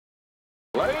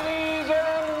Ladies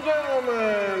and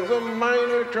gentlemen, the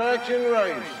main attraction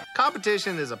race.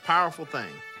 Competition is a powerful thing.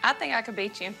 I think I could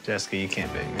beat you. Jessica, you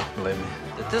can't beat me, believe me.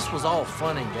 That this was all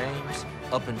fun and games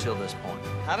up until this point.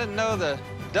 I didn't know the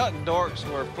duck dorks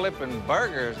were flipping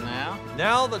burgers now.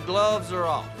 Now the gloves are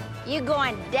off. You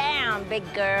going down,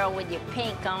 big girl, with your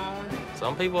pink on.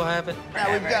 Some people have it.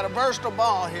 Now we've got a versatile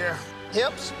ball here.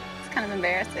 Hips. It's kind of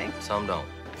embarrassing. Some don't.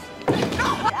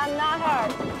 I'm not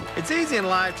hurt. It's easy in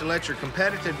life to let your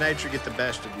competitive nature get the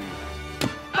best of you.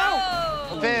 Oh!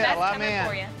 Phil, That's I'm coming in.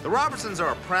 for you. The Robertsons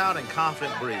are a proud and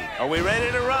confident breed. Are we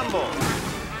ready to rumble?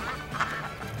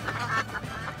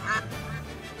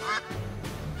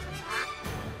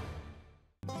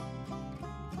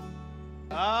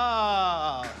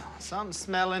 Oh, something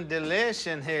smelling delish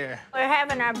in here. We're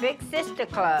having our big sister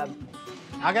club.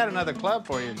 I got another club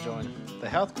for you to join, the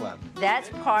health club. That's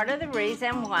part of the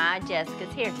reason why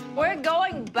Jessica's here. We're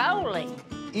going bowling.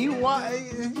 You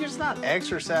just not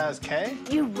exercise, Kay.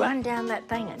 You run down that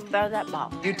thing and throw that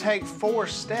ball. You take 4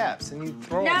 steps and you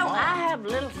throw No, a ball. I have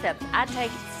little steps. I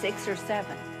take 6 or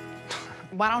 7.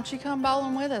 Why don't you come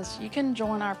bowling with us? You can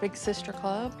join our big sister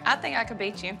club. I think I could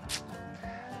beat you.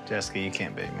 Jessica, you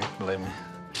can't beat me, believe me.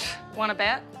 Want to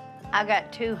bet? I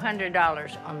got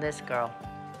 $200 on this girl.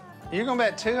 You're gonna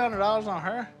bet $200 on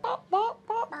her? Bobo.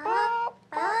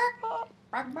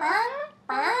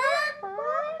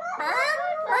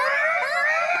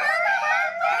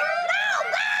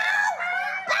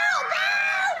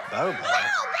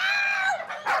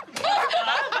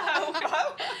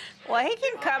 Well, he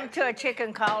can come to a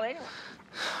chicken call anyway.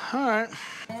 All right.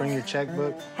 Bring your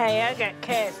checkbook. Hey, I got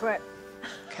cash. What?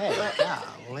 Okay,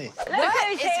 golly.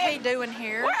 What is he doing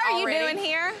here? What are already? you doing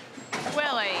here?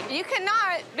 Willie, you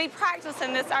cannot be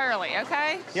practicing this early,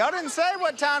 okay? Y'all didn't say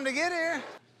what time to get here.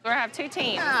 We're gonna have 2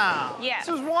 teams. No. Yes.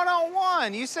 This was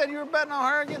one-on-one. You said you were betting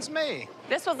on her against me.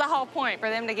 This was the whole point, for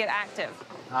them to get active.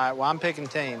 All right, well, I'm picking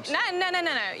teams. No.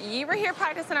 You were here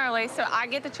practicing early, so I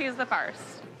get to choose the first.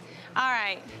 All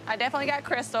right, I definitely got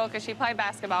Crystal, because she played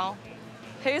basketball.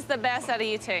 Who's the best out of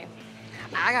you two?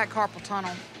 I got carpal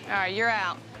tunnel. All right, you're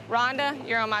out. Rhonda,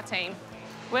 you're on my team.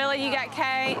 Willie, you got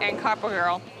Kay and Carpal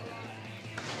Girl.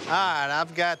 All right,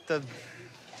 I've got the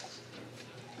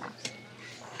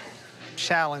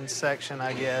challenge section,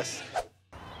 I guess.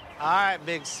 All right,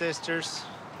 big sisters.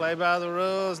 Play by the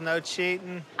rules, no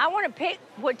cheating. I want to pick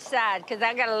which side, because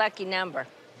I got a lucky number.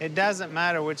 It doesn't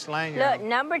matter which lane you're Look, on.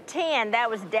 number 10, that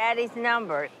was Daddy's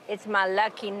number. It's my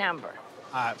lucky number.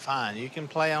 All right, fine. You can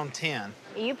play on 10.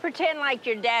 You pretend like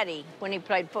your daddy when he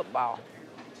played football.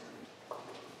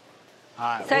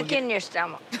 All right. Suck in your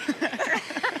stomach.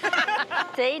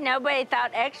 See, nobody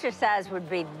thought exercise would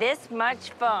be this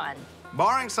much fun.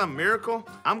 Barring some miracle,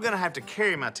 I'm gonna have to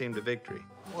carry my team to victory.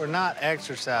 We're not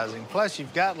exercising. Plus,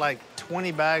 you've got like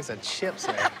 20 bags of chips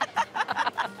there.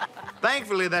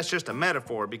 Thankfully, that's just a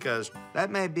metaphor because that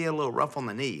may be a little rough on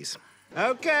the knees.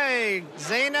 Okay,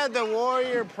 Xena the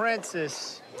Warrior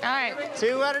Princess. All right.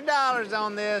 $200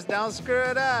 on this. Don't screw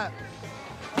it up.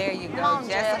 There you go,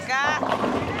 Jessica.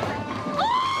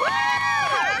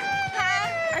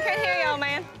 I can't hear you, old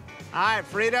man. All right,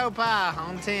 Frito pie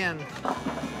on 10.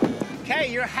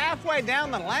 Kay, you're halfway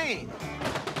down the lane.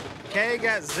 Kay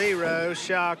got 0,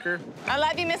 shocker. I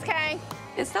love you, Miss Kay.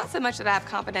 It's not so much that I have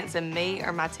confidence in me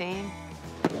or my team.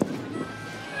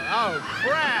 Oh,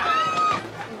 crap.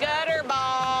 Gutter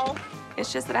ball.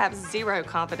 It's just that I have 0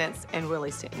 confidence in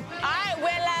Willie's team. All right,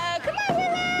 Willow. Come on,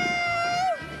 Willow.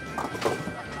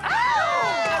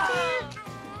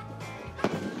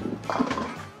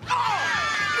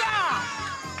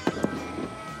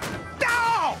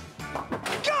 Oh!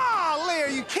 Golly, are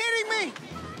you kidding me?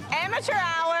 Amateur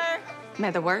hour.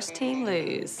 May the worst team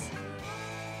lose.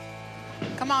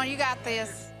 Come on, you got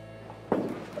this. Are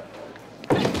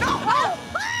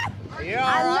you all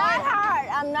I'm right? not hurt.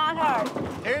 I'm not hurt.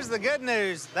 Here's the good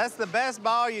news. That's the best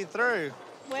ball you threw.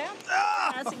 Well,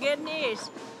 that's the good news.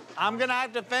 I'm gonna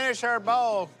have to finish her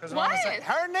bowl. What?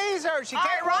 Her knees hurt. She All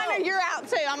can't right, roll. Rhonda, you're out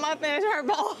too. I'm gonna finish her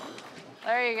ball.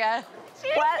 There you go.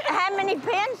 What? How many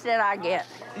pins did I get?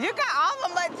 You got all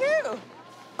of them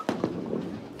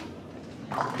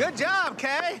but 2. Good job,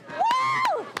 Kay.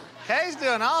 Woo! Kay's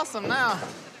doing awesome now.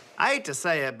 I hate to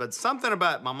say it, but something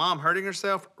about my mom hurting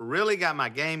herself really got my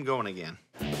game going again.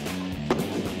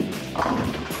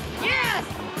 Yes!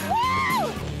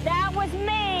 Woo! That was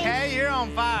me. Kay, you're on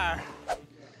fire.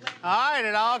 All right,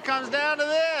 it all comes down to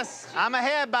this. I'm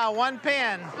ahead by 1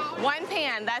 pin. 1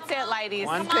 pin. That's it, ladies.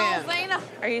 1 Come on, pin. Xena.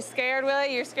 Are you scared,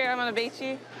 Willie? You're scared I'm gonna beat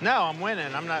you? No, I'm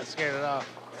winning. I'm not scared at all.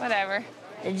 Whatever.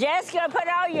 Jessica, put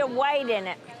all your weight in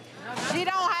it. She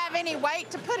don't have any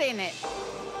weight to put in it.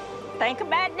 Think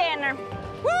about dinner.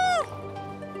 Woo!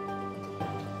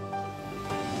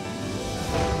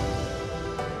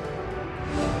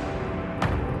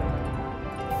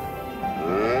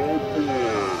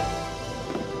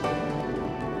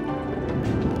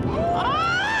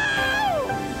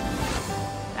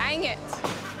 Dang it.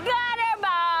 Got her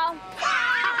ball.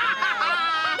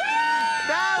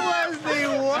 That was the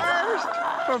worst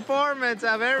performance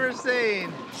I've ever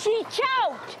seen. She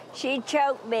choked. She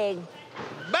choked big.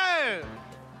 Boom!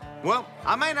 Well,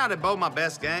 I may not have bowled my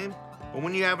best game, but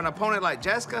when you have an opponent like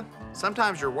Jessica,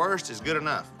 sometimes your worst is good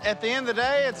enough. At the end of the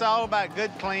day, it's all about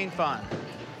good, clean fun.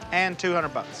 And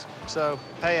 200 bucks. So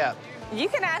pay up. You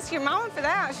can ask your mom for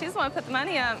that. She's the one who put the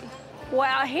money up.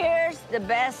 Well, here's the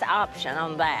best option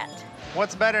on that.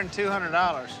 What's better than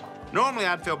 $200? Normally,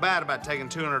 I'd feel bad about taking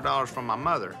 $200 from my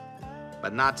mother,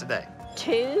 but not today.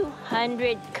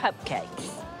 200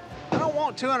 cupcakes. I don't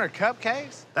want 200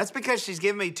 cupcakes. That's because she's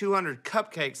giving me 200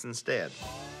 cupcakes instead.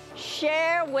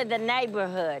 Share with the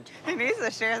neighborhood. He needs to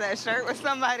share that shirt with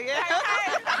somebody else.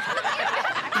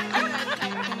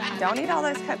 Don't eat all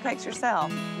those cupcakes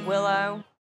yourself, Willow.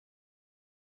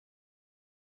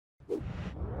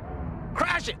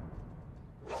 Crash it!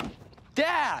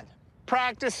 Dad!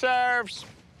 Practice serves.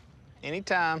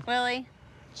 Anytime. Willie,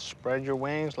 Spread your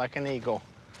wings like an eagle.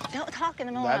 don't talk in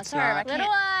the middle That's of my serve. I not- can't.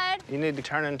 Little wide. You need to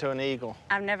turn into an eagle.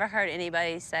 I've never heard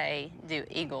anybody say do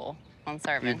eagle on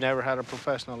serving. You've never had a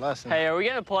professional lesson. Hey, are we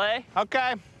gonna play?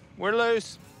 Okay, we're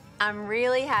loose. I'm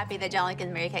really happy that John Luke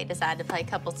and Mary Kate decided to play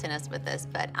couples tennis with us,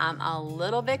 but I'm a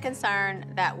little bit concerned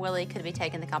that Willie could be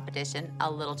taking the competition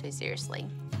a little too seriously.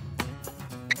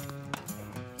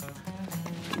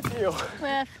 With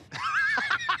a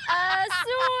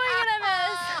swing and a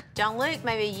miss. John Luke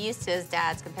may be used to his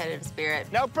dad's competitive spirit,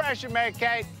 No pressure, Mary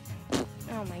Kate.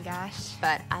 Oh my gosh.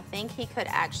 but I think he could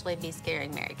actually be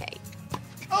scaring Mary Kate.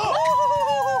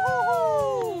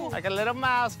 Oh! Like a little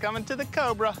mouse coming to the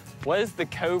cobra. What is the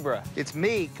cobra? It's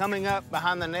me coming up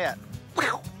behind the net.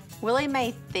 Willie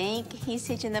may think he's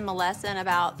teaching them a lesson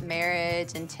about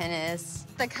marriage and tennis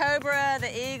The cobra,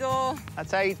 the eagle.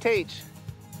 That's how you teach.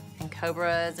 and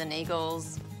cobras and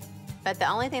eagles, but the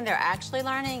only thing they're actually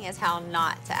learning is how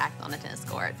not to act on a tennis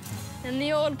court. And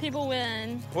the old people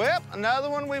win. Well, another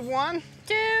one we've won.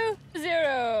 2-0.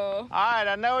 All right,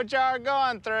 I know what y'all are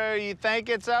going through. You think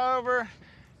it's over.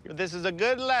 This is a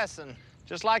good lesson.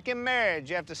 Just like in marriage,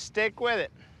 you have to stick with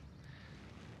it.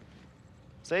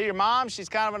 See, your mom, she's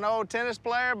kind of an old tennis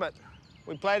player, but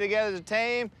we play together as a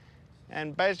team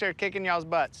and basically are kicking y'all's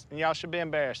butts, and y'all should be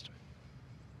embarrassed.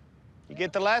 You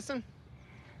get the lesson?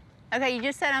 Okay, you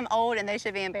just said I'm old and they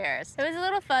should be embarrassed. It was a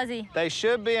little fuzzy. They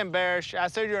should be embarrassed. I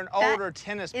said you're an older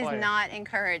tennis player. Is not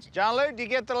encouraged. John Luke, do you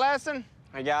get the lesson?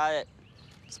 I got it.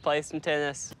 Let's play some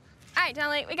tennis. All right, John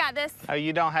Luke, we got this. Oh,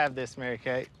 you don't have this, Mary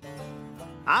Kate.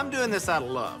 I'm doing this out of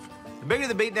love. The bigger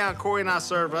the beatdown Corey and I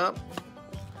serve up,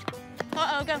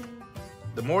 Uh-oh, go.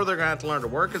 the more they're gonna have to learn to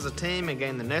work as a team and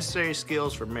gain the necessary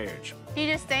skills for marriage. You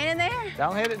just standing there?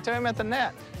 Don't hit it to him at the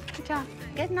net. Good job.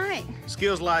 Good night.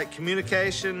 Skills like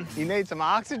communication. You need some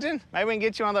oxygen? Maybe we can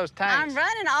get you one of those tanks. I'm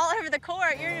running all over the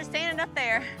court. You're just standing up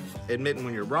there. Admitting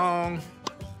when you're wrong,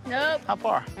 Nope. how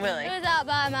far? Willie. It was out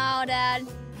by a mile, Dad.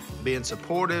 Being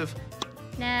supportive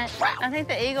Net. I think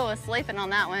the eagle was sleeping on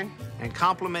that one. and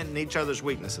complimenting each other's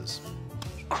weaknesses.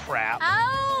 Crap.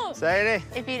 Oh! Sadie,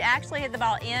 If you'd actually hit the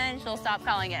ball in, she'll stop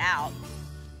calling it out.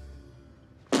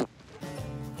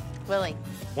 Willie,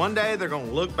 one day they're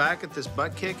gonna look back at this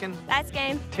butt kicking That's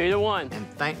game. 2-1. and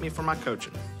thank me for my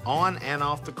coaching, on and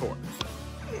off the court.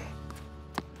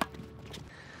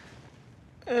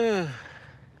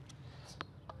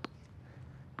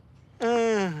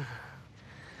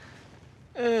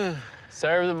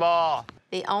 Serve the ball.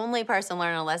 the only person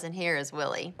learning a lesson here is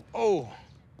Willie. Oh,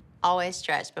 Always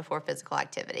stretch before physical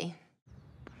activity.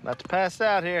 about to pass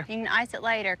out here. You can ice it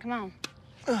later. Come on.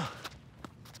 Oh,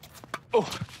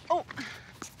 Oh,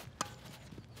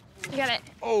 You got it.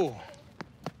 oh,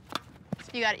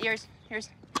 you got it. Yours. Yours.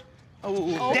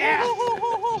 oh, yeah.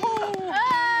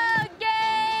 Oh,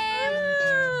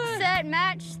 game! Set,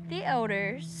 match the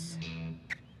elders.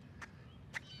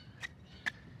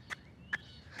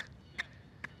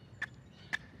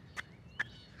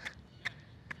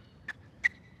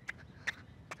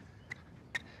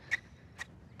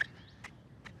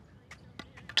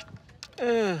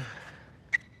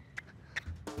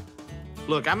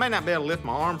 Look, I may not be able to lift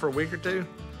my arm for a week or two,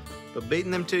 but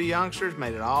beating them two youngsters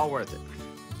made it all worth it.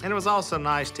 And it was also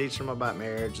nice teaching them about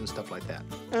marriage and stuff like that.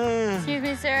 Excuse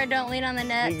me, sir, don't lean on the You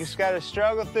nets. just gotta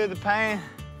struggle through the pain.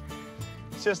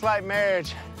 It's just like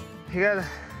marriage. You gotta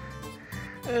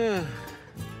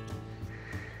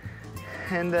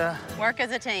And, Work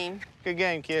as a team. good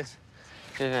game, kids.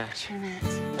 Good night.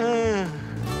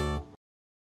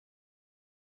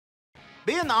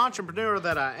 Being the entrepreneur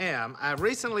that I am, I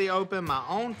recently opened my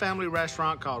own family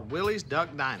restaurant called Willie's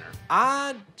Duck Diner.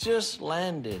 I just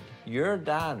landed your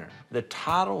diner, the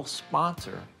title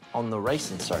sponsor on the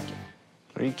racing circuit.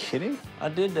 Are you kidding? I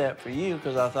did that for you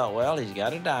because I thought, well, he's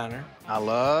got a diner. I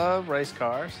love race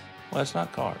cars. Well, it's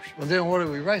not cars. Well, then what are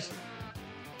we racing?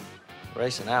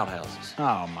 Racing outhouses.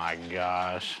 Oh, my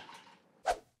gosh.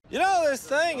 You know, this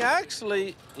thing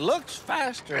actually looks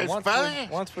faster It's once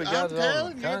fast. once we got it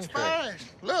on the It's concrete. fast.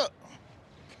 Look.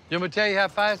 You want me to tell you how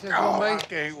fast it's Oh, I gonna be?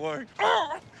 can't wait.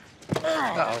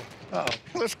 Uh-oh. Uh-oh.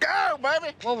 Let's go,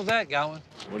 baby. What was that going?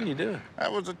 What are you doing? That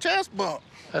was a chest bump.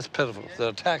 That's pitiful. The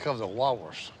attack of the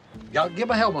walrus. Y'all get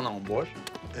my helmet on, boys.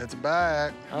 It's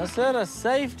back. I said a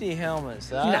safety helmet,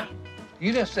 Si. No.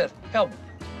 You just said helmet.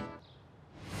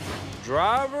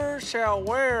 Driver shall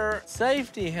wear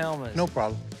safety helmets. No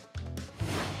problem.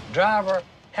 Driver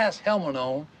has helmet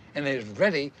on and is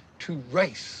ready to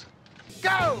race.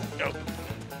 Go!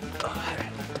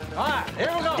 All right,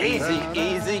 here we go. Easy,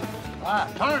 easy. All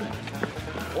right, turn it.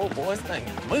 Whoa, boy, this thing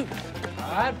is moving.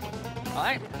 All right. All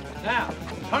right. Now,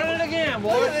 turn it again,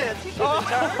 boys.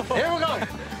 Here we go.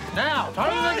 Now,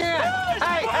 turn it again.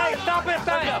 Hey, stop this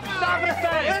thing. Stop this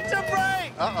thing. It's a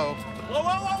break. Uh-oh. Whoa, whoa,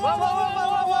 whoa, whoa,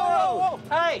 whoa, whoa, whoa,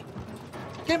 whoa. Hey,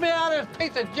 get me out of this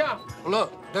piece of junk.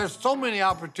 Look, there's so many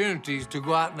opportunities to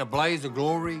go out in a blaze of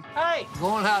glory. Hey.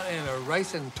 Going out in a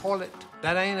racing toilet,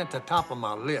 that ain't at the top of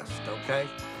my list, okay?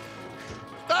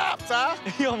 Stop, Si.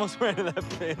 He almost ran to that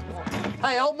pin.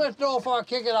 Hey, open this door before I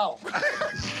kick it off.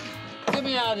 Get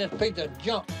me out of this piece of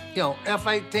junk. You know,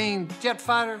 F-18 jet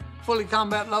fighter, fully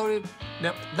combat loaded.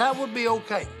 Now, that would be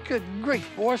okay. Good grief,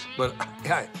 boys. But,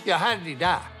 yeah, how did he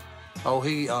die? Oh,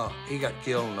 he got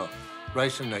killed in a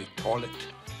racing a toilet.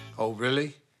 Oh,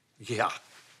 really? Yeah.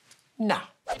 No.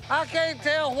 I can't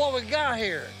tell what we got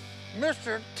here.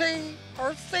 Mr. T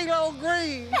or CeeLo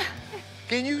Green.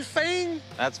 Can you sing?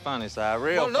 That's funny, Si. Real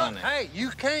Well, look, funny. hey, you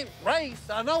can't race.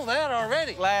 I know that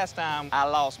already. Last time, I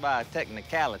lost by a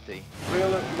technicality.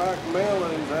 Philip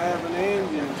McMillan's having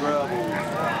engine trouble.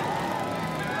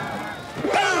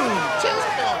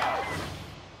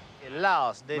 You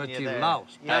lost, didn't But you? you there?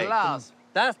 lost. You Hey, lost.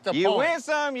 That's the You point. win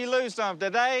some, you lose some.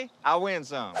 Today, I win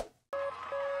some.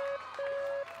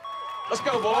 Let's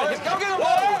go, boys. Let's go get them, boys.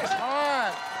 All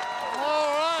right. All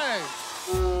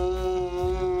right.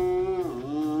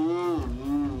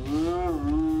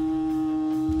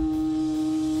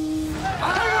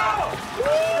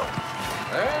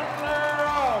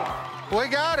 We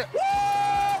got it.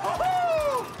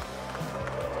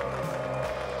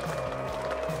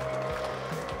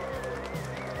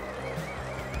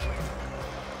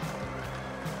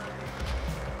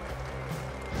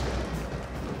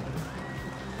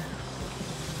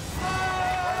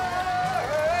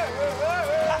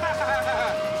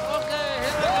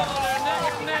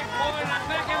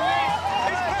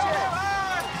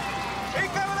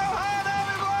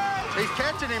 He's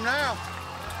catching him now.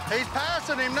 He's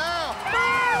passing him now.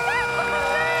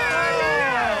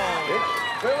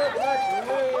 It's Philip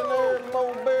McMillionaire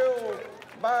Mobile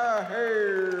by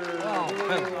hair.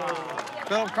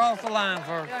 Phil, cross the line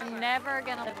first. You're never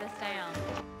gonna live this down.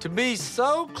 To be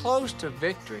so close to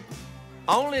victory,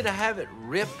 only to have it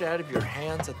ripped out of your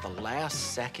hands at the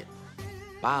last second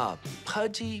by a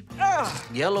pudgy,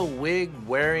 yellow wig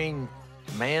wearing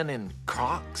man in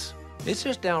Crocs. It's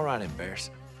just downright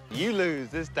embarrassing. You lose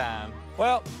this time.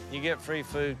 Well, you get free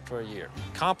food for a year.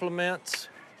 Compliments,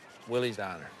 Willie's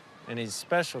Diner. And his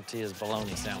specialty is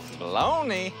bologna sandwich.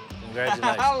 Bologna?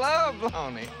 Congratulations. I love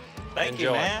bologna. Thank Enjoy.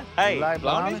 you, man. Hey, You like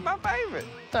bologna's bologna? my favorite.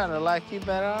 Starting to like you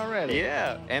better already.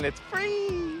 Yeah, and it's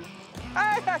free.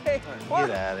 Hey, what,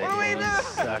 Get out of what here, we you doing?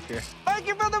 sucker. Thank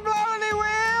you for the bologna,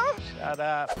 Will. Shut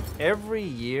up. Every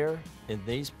year in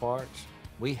these parts,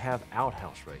 we have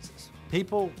outhouse races.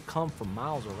 People come from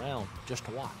miles around just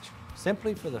to watch,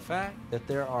 simply for the fact that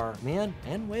there are men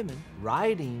and women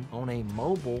riding on a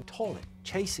mobile toilet,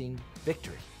 chasing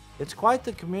victory. It's quite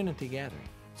the community gathering.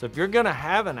 So if you're gonna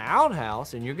have an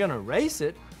outhouse and you're gonna race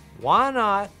it, why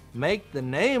not make the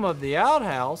name of the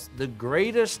outhouse the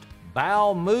greatest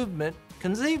bowel movement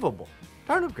conceivable?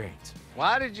 Turnip greens.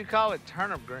 Why did you call it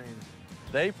turnip greens?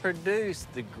 They produce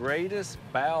the greatest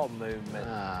bowel movement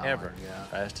ever. my God.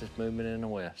 Fastest movement in the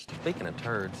West. Speaking of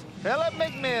turds, Philip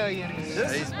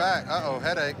McMillions. He's back. Uh-oh,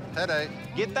 headache, headache.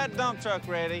 get that dump truck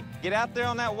ready. Get out there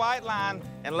on that white line,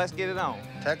 and let's get it on.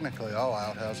 Technically, all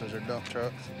outhouses are dump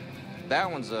trucks. That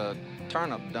one's a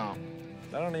turnip dump.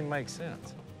 That don't even make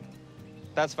sense.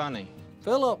 That's funny.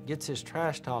 Philip gets his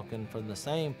trash talking from the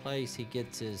same place he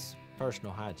gets his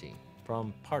personal hygiene,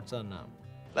 from parts unknown.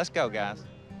 Let's go, guys.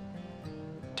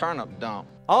 Turnip dump.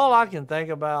 All I can think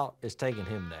about is taking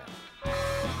him down.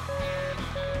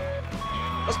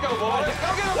 Let's go, boys. Let's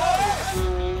go get him,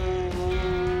 boys.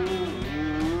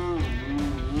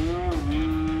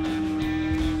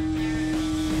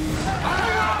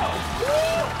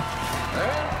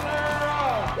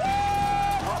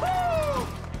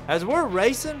 As we're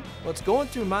racing, what's going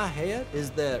through my head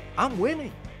is that I'm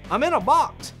winning. I'm in a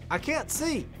box. I can't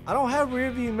see. I don't have rear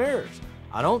view mirrors.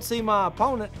 I don't see my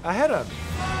opponent ahead of me.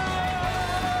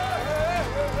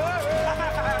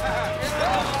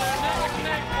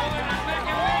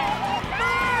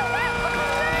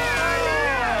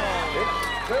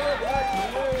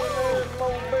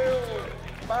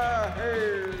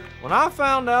 When I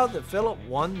found out that Philip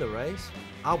won the race,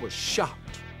 I was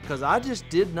shocked because I just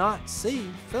did not see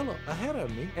Philip ahead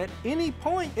of me at any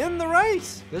point in the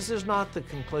race. This is not the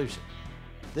conclusion.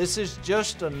 This is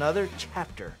just another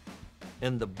chapter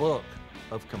in the book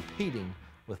of competing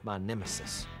with my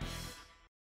nemesis.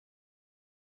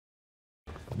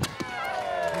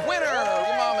 Winner!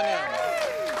 Your mom and them.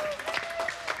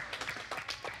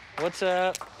 What's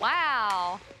up?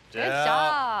 Wow. Good Job.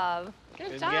 job.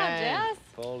 Good job, game. Jess.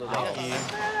 Pulled it off.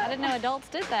 I didn't know adults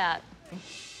did that.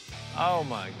 Oh,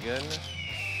 my goodness.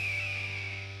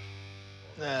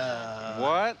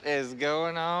 What is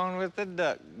going on with the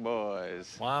Duck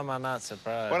boys? Why am I not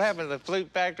surprised? What happened? Did the flute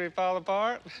factory fall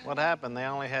apart? What happened? They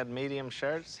only had medium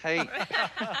shirts? Hey,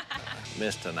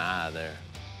 Missed an eye there.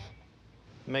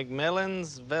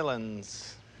 McMillan's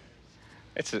Villains.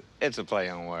 it's a play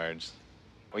on words.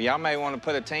 Well, y'all may want to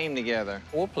put a team together.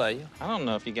 We'll play you. I don't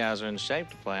know if you guys are in shape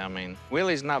to play. I mean,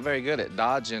 Willie's not very good at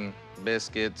dodging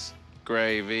biscuits,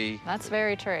 gravy. That's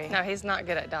very true. No, he's not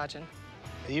good at dodging.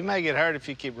 You may get hurt if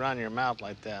you keep running your mouth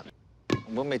like that.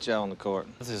 We'll meet y'all on the court.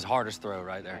 This is his hardest throw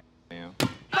right there. Yeah.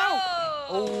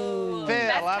 Oh! Phil,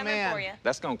 That's I'm coming in. for you.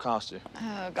 That's gonna cost you.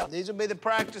 Oh, God. These will be the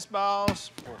practice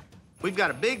balls. We've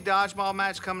got a big dodgeball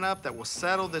match coming up that will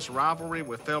settle this rivalry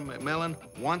with Phil McMillan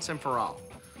once and for all.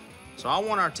 So I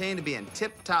want our team to be in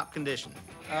tip-top condition.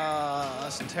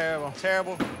 That's terrible,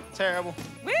 terrible, terrible,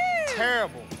 Woo!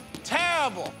 terrible,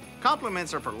 terrible.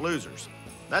 Compliments are for losers.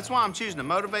 That's why I'm choosing to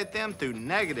motivate them through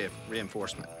negative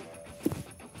reinforcement.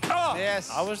 Oh!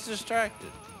 Yes. I was distracted.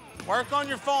 Work on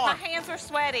your My form. hands are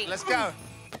sweaty. Let's go.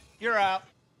 You're out.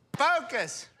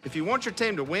 Focus. If you want your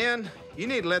team to win, you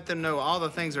need to let them know all the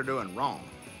things they're doing wrong.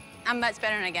 I'm much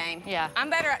better in a game. Yeah. I'm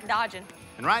better at dodging.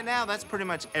 And right now, that's pretty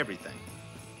much everything.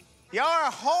 Y'all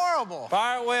are horrible.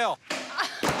 Fire at will. Who's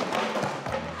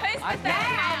the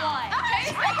down?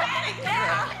 Who's the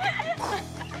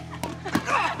down?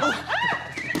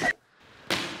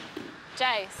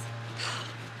 Jace,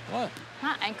 What?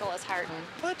 my ankle is hurting.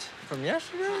 What? From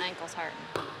yesterday? My ankle's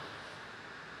hurting.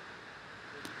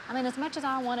 I mean, as much as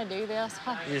I want to do this,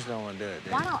 You just don't want to do it, do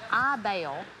you? why don't I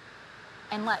bail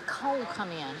and let Cole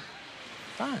come in?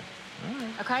 Fine. All right.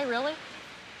 Okay, really?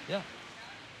 Yeah.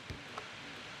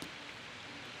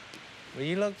 Well,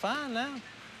 you look fine now.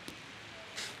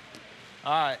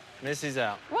 All right, Missy's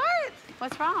out. What?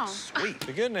 What's wrong? Sweet.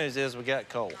 The good news is we got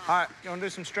Cole. All right, you want to do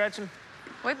some stretching?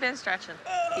 We've been stretching.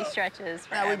 He stretches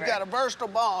Now, forever. we've got a versatile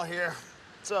ball here.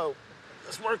 So,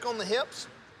 let's work on the hips.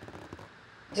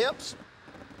 Hips.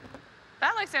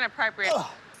 That looks inappropriate.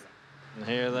 And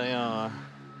here they are.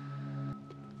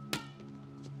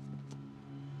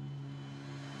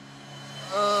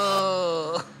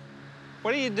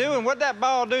 What are you doing? What'd that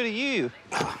ball do to you?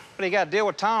 What, you got to deal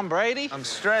with Tom Brady? I'm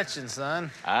stretching,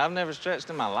 son. I've never stretched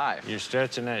in my life. You're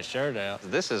stretching that shirt out.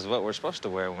 This is what we're supposed to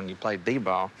wear when you play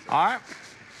D-ball. All right.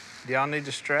 Do y'all need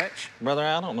to stretch? Brother,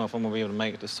 I don't know if I'm gonna be able to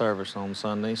make it to service on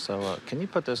Sunday, so can you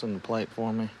put this on the plate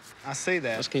for me? I see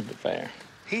that. Let's keep it fair.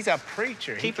 He's a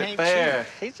preacher. Keep he it can't fair.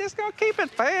 cheat. He's just gonna keep it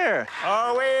fair.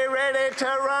 Are we ready to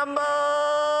rumble?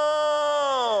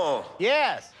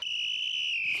 Yes.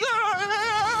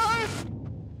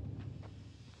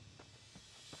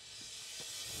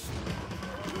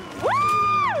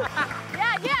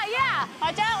 Yeah.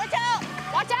 Watch out.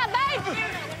 Watch out, babe.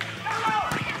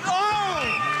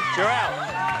 You're out.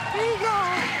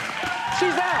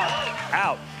 She's out.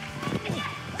 Out.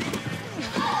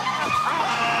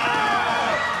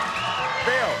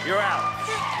 Bill, you're out.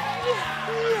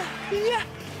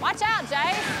 Watch out,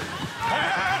 Jace.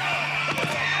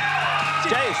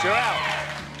 Jace, you're out.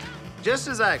 Just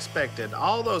as I expected,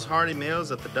 all those hearty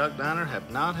meals at the Duck Diner have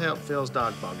not helped Phil's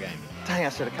dodgeball game. Dang, I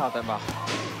should have caught that ball.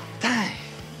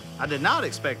 I did not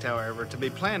expect, however, to be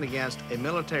playing against a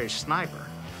military sniper.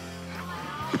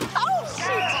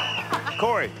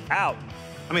 Corey, out.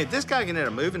 I mean, if this guy can hit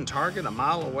a moving target a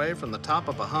mile away from the top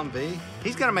of a Humvee,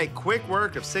 he's gonna make quick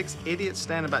work of 6 idiots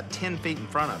standing about 10 feet in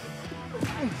front of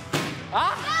him.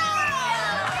 Watch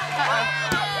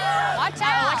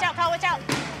out! Watch out, Cole, watch out!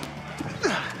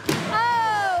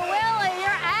 Oh, Willie,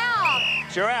 you're out.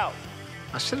 You're out.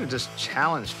 I should have just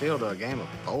challenged Phil to a game of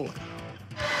bowling.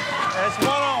 It's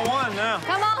one-on-one now.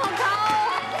 Come on, Cole.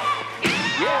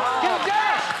 Yeah, good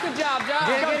job. Good job, Josh.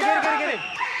 Get it.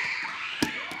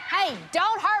 Hey,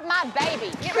 don't hurt my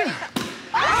baby. Get ready.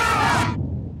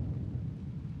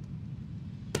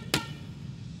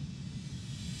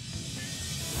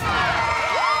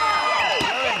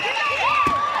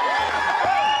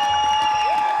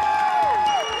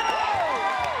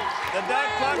 The Duck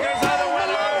Pluckers are the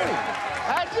winners.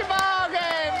 That's your ball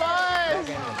game, boys.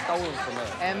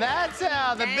 And that's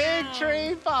how the big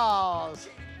tree falls.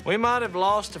 We might have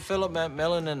lost to Philip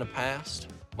McMillan in the past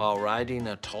while riding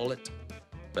a toilet,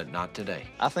 but not today.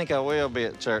 I think I will be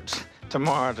at church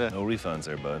tomorrow. No refunds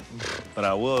there, bud. But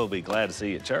I will be glad to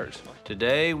see you at church.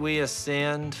 Today we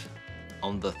ascend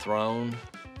on the throne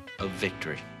of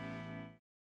victory.